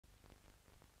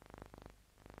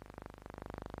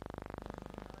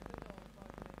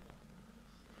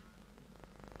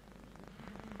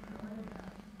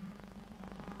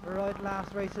Right,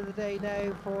 last race of the day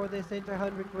now for this Inter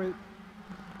 100 group.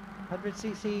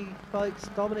 100cc bikes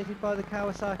dominated by the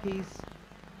Kawasaki's.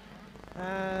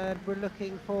 And we're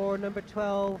looking for number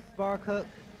 12, Mark Hook,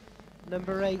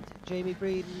 number 8, Jamie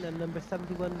Breeden, and number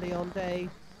 71, Leon Day.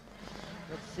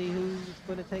 Let's see who's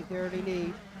going to take the early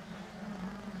lead.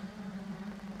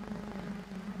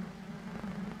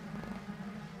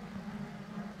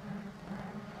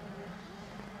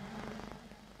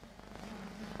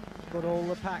 Got all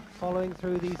the pack following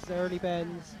through these early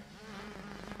bends.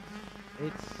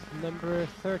 It's number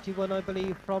 31, I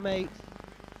believe, from 8.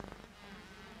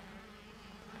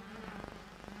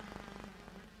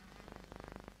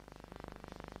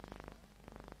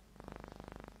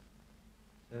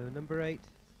 So number 8.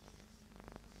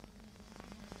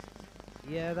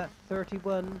 Yeah, that's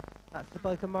 31. That's the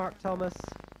bike of Mark Thomas.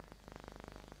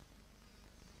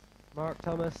 Mark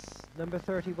Thomas, number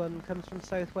 31, comes from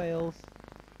South Wales.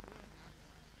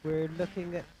 We're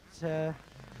looking at...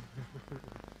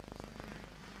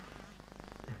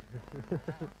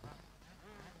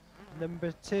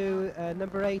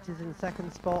 number 8 is in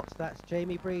second spot. That's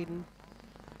Jamie Breeden.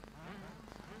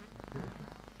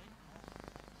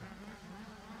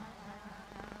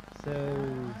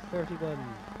 So 31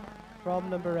 from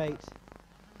number 8.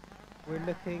 We're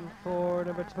looking for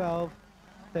number 12.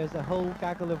 There's a whole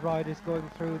gaggle of riders going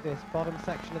through this bottom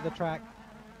section of the track.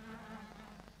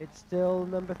 It's still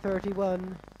number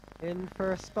 31 in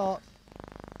first spot.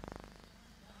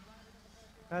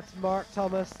 That's Mark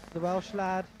Thomas, the Welsh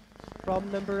lad.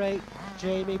 From number 8,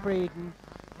 Jamie Breeden.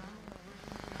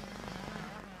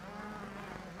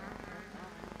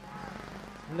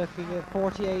 Looking at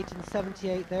 48 and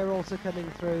 78, they're also coming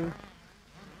through.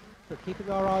 But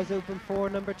keeping our eyes open for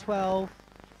number 12.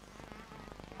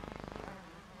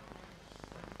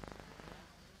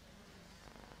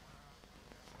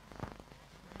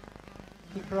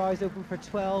 Keep our eyes open for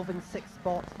 12 and 6th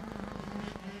spot.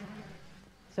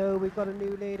 So we've got a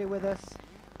new leader with us.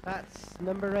 That's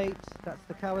number 8. That's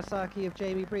the Kawasaki of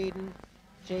Jamie Breeden.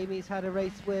 Jamie's had a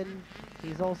race win.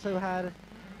 He's also had...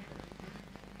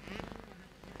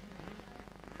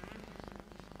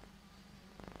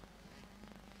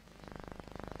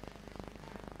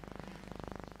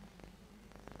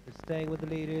 We're staying with the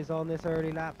leaders on this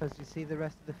early lap as you see the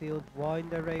rest of the field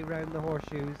wind their way round the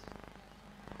horseshoes.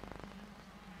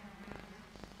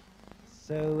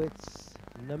 So it's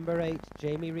number 8,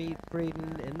 Jamie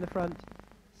Breeden in the front,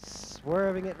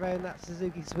 swerving it round that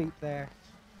Suzuki sweep there.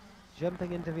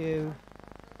 Jumping into view,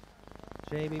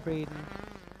 Jamie Breeden,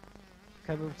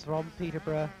 coming from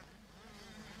Peterborough.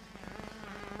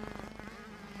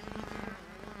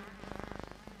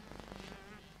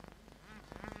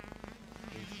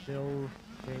 It's still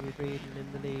Jamie Breeden in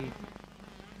the lead. You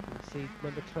can see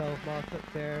number 12 Mark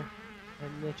up there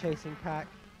in the chasing pack.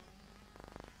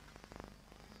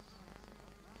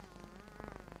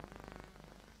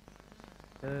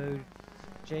 So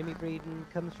Jamie Breeden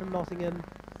comes from Nottingham.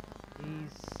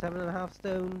 He's 7.5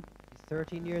 stone. He's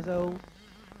 13 years old.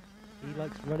 He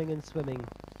likes running and swimming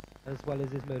as well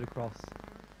as his motocross.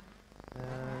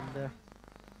 And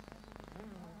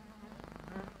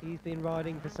he's been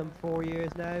riding for some 4 years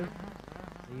now.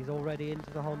 He's already into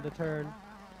the Honda turn.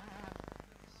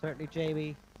 Certainly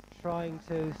Jamie trying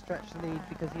to stretch the lead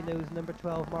because he knows number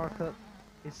 12 Mark Hook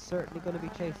is certainly going to be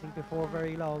chasing before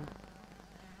very long.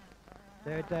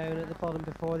 They're down at the bottom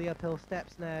before the uphill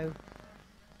steps now.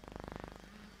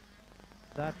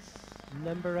 That's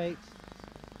number 8.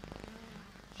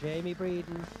 Jamie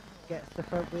Breeden gets the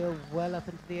front wheel well up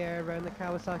into the air around the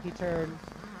Kawasaki turn.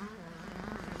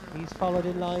 He's followed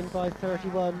in line by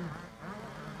 31,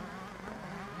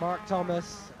 Mark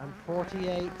Thomas, and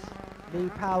 48, Lee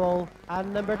Powell,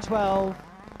 and number 12.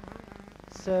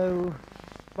 So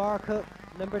Mark Hook,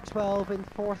 number 12 in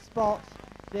 4th spot.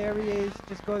 There he is,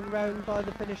 just going round by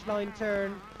the finish line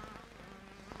turn.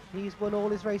 He's won all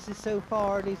his races so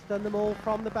far and he's done them all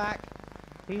from the back.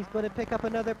 He's going to pick up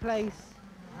another place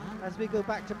as we go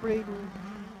back to Breeden.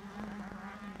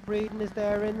 Breeden is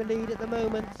there in the lead at the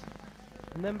moment.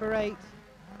 Number 8.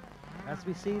 As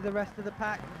we see the rest of the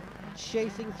pack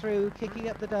chasing through, kicking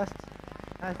up the dust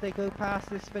as they go past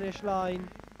this finish line.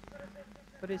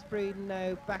 But it's Breeden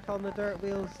now back on the dirt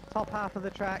wheels, top half of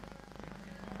the track.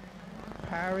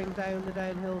 Powering down the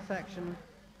downhill section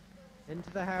into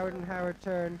the Howard and Howard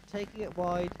turn, taking it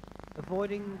wide,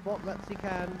 avoiding what ruts he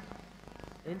can,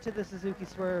 into the Suzuki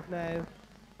swerve now.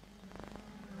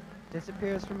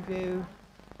 Disappears from view,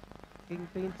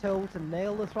 being told to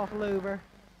nail the throttle over,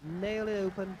 nail it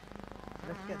open,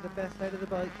 let's get the best out of the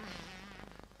bike.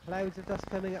 Clouds of dust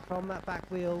coming up from that back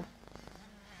wheel.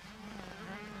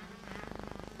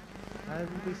 And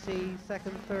we see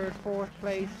second, third, fourth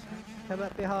place come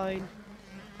up behind.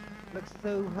 Looks as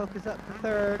though Hook is up to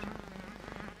third.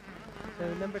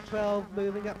 So number 12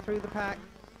 moving up through the pack.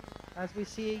 As we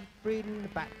see Breeden, the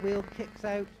back wheel kicks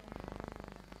out.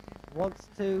 Wants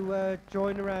to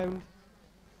join around.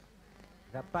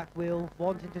 That back wheel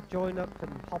wanting to join up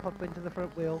and hop up into the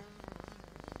front wheel.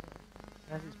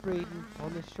 As it's Breeden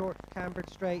on this short cambered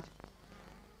straight.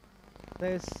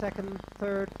 There's second,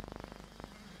 third,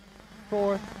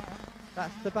 fourth.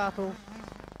 That's the battle.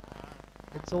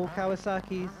 It's all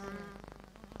Kawasaki's.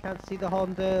 Can't see the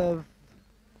Honda of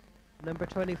number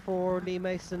 24, Lee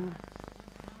Mason,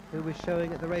 who was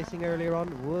showing at the racing earlier on.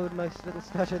 Whoa, nice little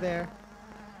stutter there.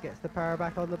 Gets the power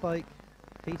back on the bike.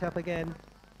 Feet up again.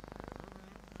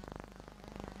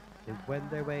 They wend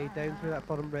their way down through that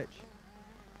bottom ridge.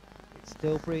 It's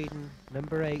still Breeden,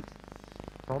 number 8,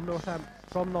 from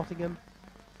Nottingham.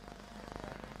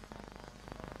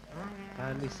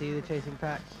 And we see the chasing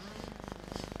pack.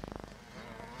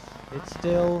 It's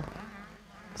still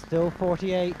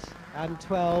 48 and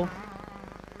 12.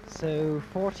 So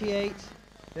 48,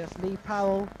 that's Lee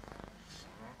Powell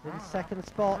in second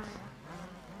spot.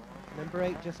 Number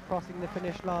 8 just crossing the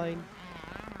finish line.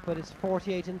 But it's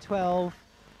 48 and 12.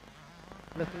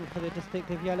 Looking for the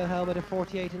distinctive yellow helmet of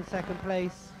 48 in second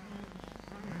place.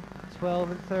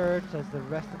 12 and third as the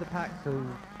rest of the pack go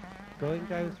going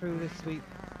down through this sweep.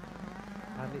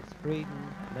 And it's Breeden,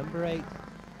 number 8.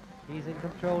 He's in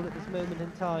control at this moment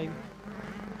in time.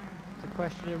 It's a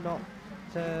question of not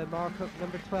Mark Hook,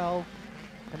 number 12,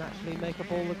 can actually make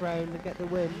up all the ground and get the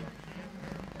win.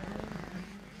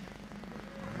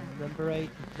 Number 8,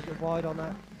 took it wide on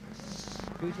that,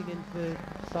 scooting into the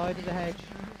side of the hedge,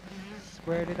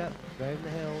 squared it up, round the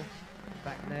hill,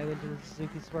 back now into the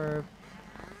Suzuki swerve.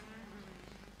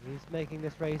 He's making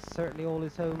this race certainly all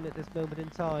his own at this moment in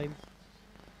time.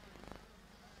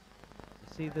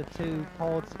 You see the two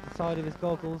pods at the side of his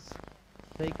goggles.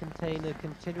 They contain a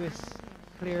continuous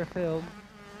clear film,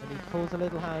 and he pulls a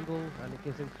little handle and it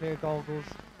gives him clear goggles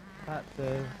at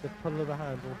the pull of a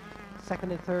handle.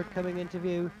 Second and third coming into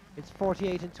view. It's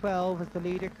 48 and 12 as the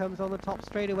leader comes on the top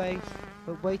straightaway,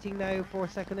 but waiting now for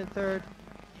second and third.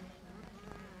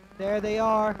 There they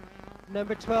are.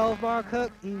 Number 12, Mark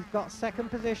Hook, he's got second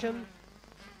position.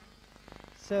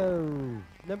 So,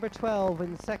 number 12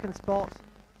 in second spot,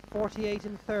 48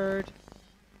 in third.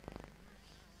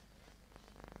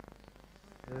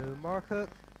 So, Mark Hook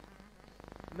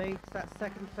makes that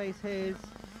second place his.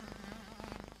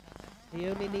 He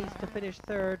only needs to finish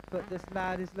third, but this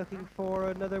lad is looking for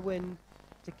another win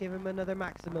to give him another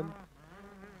maximum.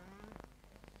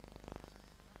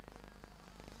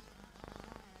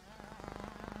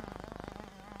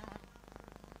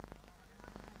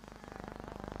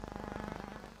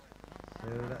 So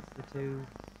that's the 2,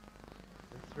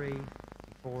 the 3,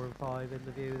 4 and 5 in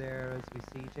the view there as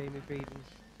we see Jamie Breeden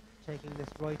taking this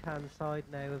right hand side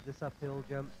now of this uphill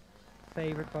jump,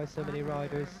 favoured by so many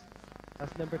riders.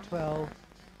 That's number 12,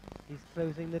 he's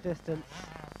closing the distance,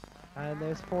 and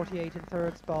there's 48 in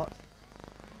third spot.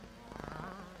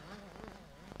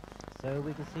 So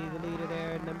we can see the leader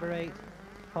there, number 8,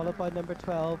 followed by number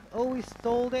 12. Oh, he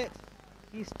stalled it,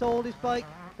 he stalled his bike,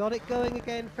 got it going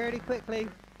again fairly quickly,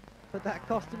 but that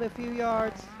cost him a few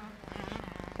yards.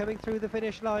 Coming through the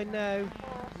finish line now,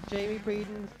 Jamie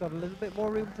Breeden's got a little bit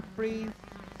more room to breathe.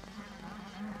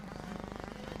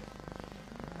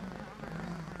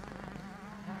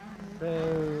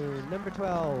 So, number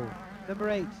 12, number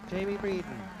 8, Jamie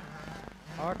Breeden,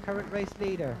 our current race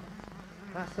leader.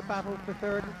 That's the battle for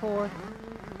third and fourth.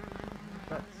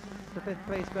 That's the fifth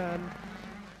place man.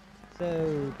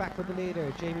 So, back with the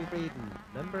leader, Jamie Breeden,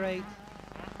 number 8.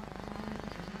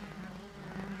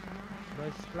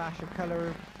 Nice splash of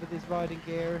colour with his riding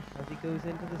gear as he goes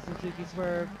into the Suzuki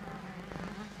swerve.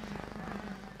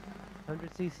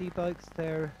 100cc bikes,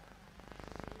 they're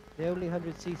the only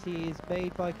 100cc is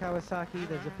made by Kawasaki.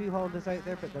 There's a few Hondas out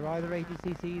there, but they're either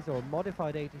 80cc's or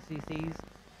modified 80cc's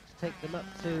to take them up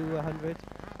to 100.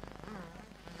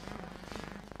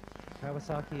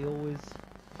 Kawasaki always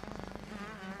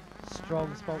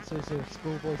strong sponsors of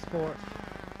schoolboy sport.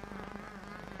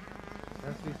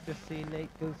 As we've just seen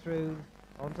Nate go through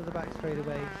onto the back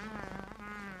straightaway.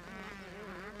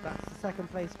 That's the second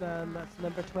place man, that's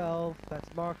number 12,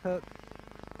 that's Mark Hook.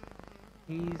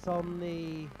 He's on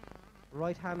the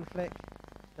right hand flick,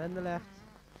 then the left.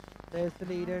 There's the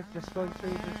leader, just going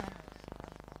through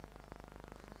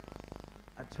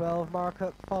at 12, Mark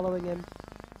Hook following him.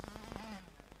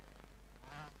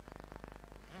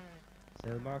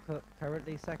 So Mark Hook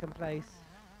currently second place.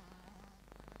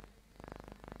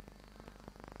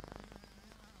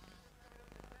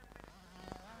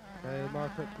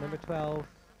 Mark Hook, number 12,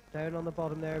 down on the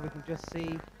bottom there. We can just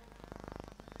see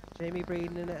Jamie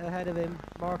Breeden ahead of him.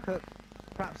 Mark Hook,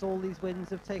 perhaps all these wins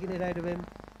have taken it out of him.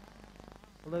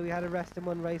 Although he had a rest in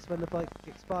one race when the bike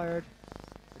expired.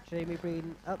 But Jamie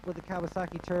Breeden up with the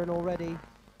Kawasaki turn already.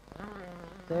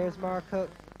 There's Mark Hook.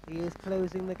 He is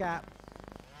closing the gap.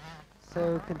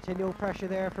 So continual pressure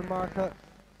there from Mark Hook.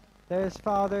 There's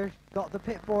father, got the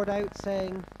pit board out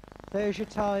saying, there's your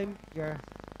time.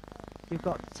 You've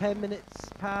got 10 minutes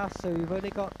past, so you've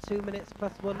only got 2 minutes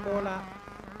plus one more lap.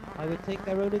 I would think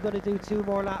they're only going to do 2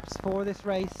 more laps for this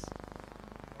race.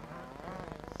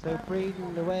 So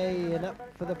Breeden away and up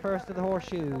for the first of the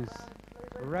horseshoes.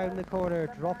 Around the corner,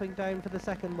 dropping down for the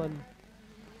second one.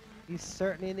 He's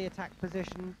certainly in the attack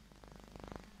position.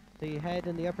 The head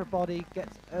and the upper body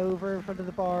gets over in front of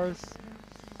the bars.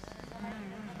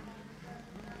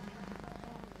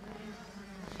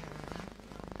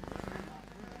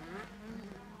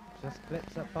 Just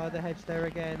clips up by the hedge there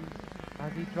again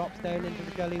as he drops down into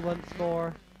the gully once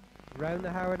more. Round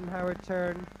the Howard and Howard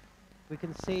turn. We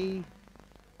can see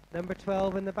number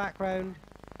 12 in the background.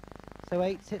 So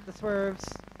 8's hit the swerves.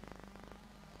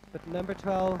 But number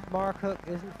 12, Mark Hook,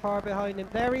 isn't far behind him.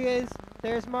 There he is.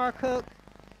 There's Mark Hook.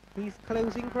 He's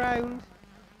closing ground.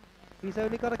 He's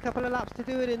only got a couple of laps to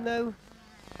do it in though.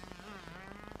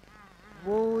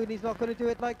 Whoa, and he's not going to do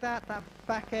it like that. That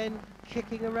back end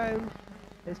kicking around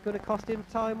is going to cost him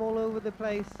time all over the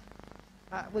place.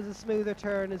 That was a smoother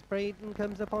turn as Breeden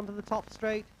comes up onto the top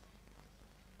straight.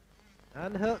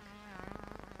 And Hook,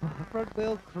 front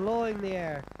wheel clawing the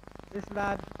air. This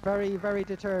lad very, very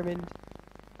determined.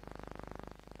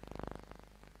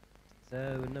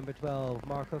 So number 12,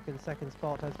 Mark Hook in second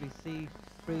spot as we see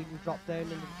Breeden drop down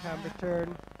into the camber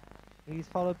turn. He's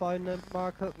followed by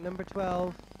Mark Hook, number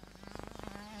 12.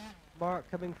 Mark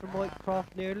coming from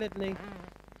Whitecroft near Lydney.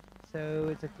 So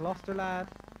it's a Gloucester lad.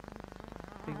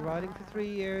 Been riding for 3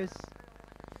 years.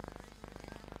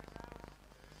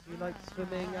 He likes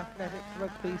swimming, athletics,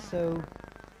 rugby, so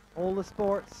all the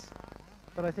sports.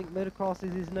 But I think motocross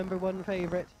is his #1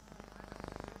 favourite.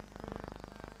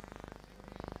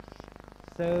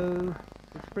 So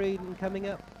it's Breeden coming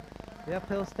up the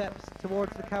uphill steps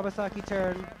towards the Kawasaki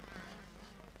turn.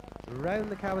 Around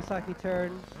the Kawasaki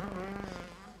turn.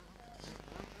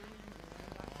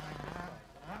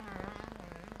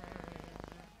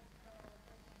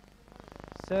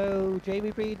 So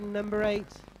Jamie Breeden, number 8.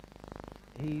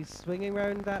 He's swinging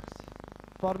round that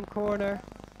bottom corner,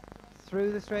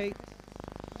 through the straight,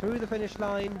 through the finish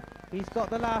line. He's got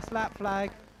the last lap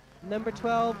flag. Number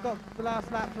 12 got the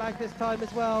last lap flag this time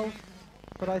as well,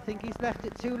 but I think he's left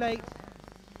it too late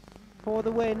for the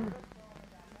win.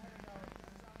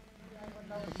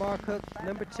 But Mark Hook,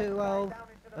 number 12,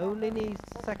 only needs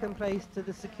second place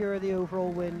to secure the overall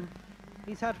win.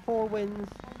 He's had 4 wins,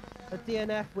 a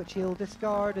DNF which he'll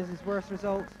discard as his worst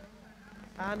result,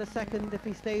 and a second if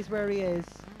he stays where he is.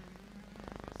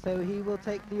 So he will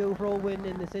take the overall win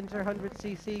in this Inter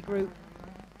 100cc group.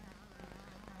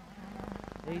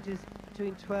 Ages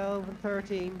between 12 and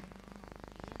 13.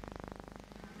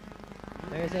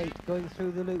 There's 8 going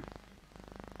through the loop.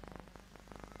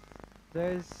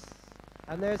 There's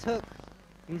Hook.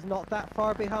 He's not that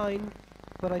far behind,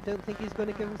 but I don't think he's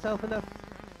going to give himself enough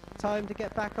time to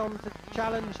get back on to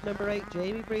challenge number 8,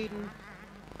 Jamie Breeden.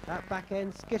 That back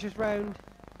end skitters round.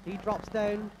 He drops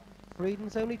down.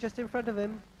 Breeden's only just in front of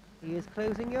him. He is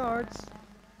closing yards.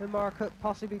 And Mark Hook,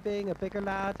 possibly being a bigger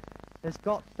lad, has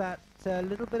got that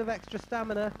little bit of extra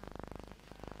stamina.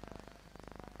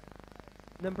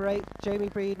 Number 8, Jamie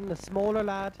Breeden, a smaller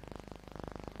lad.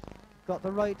 Got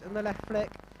the right and the left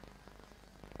flick.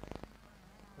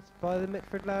 That's by the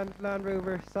Mitford Land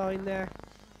Rover sign there.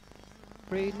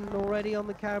 Breeden already on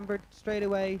the camber straight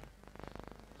away.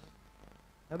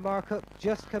 And Mark Hook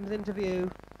just comes into view.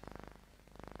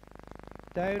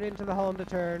 Down into the Honda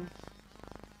turn.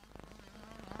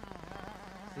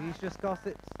 So he's just got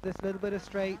this little bit of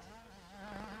straight.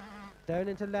 Down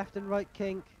into left and right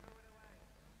kink.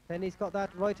 Then he's got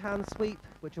that right hand sweep,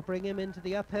 which will bring him into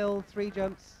the uphill 3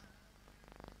 jumps.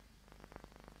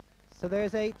 So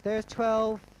there's 8, there's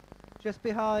 12, just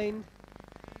behind.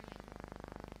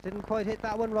 Didn't quite hit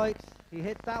that one right. He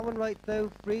hit that one right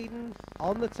though. Breeden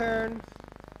on the turn.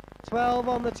 12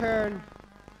 on the turn.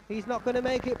 He's not going to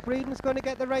make it. Breeden's going to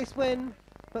get the race win.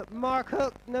 But Mark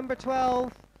Hook, number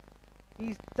 12,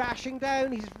 he's dashing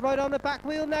down. He's right on the back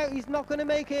wheel now. He's not going to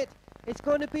make it. It's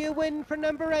going to be a win for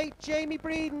number 8, Jamie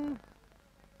Breeden.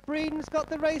 Breeden's got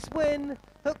the race win.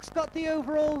 Hook's got the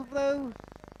overall though.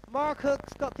 Mark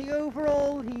Hook's got the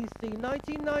overall. He's the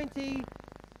 1990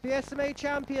 BSMA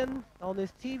champion on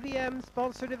this TVM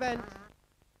sponsored event.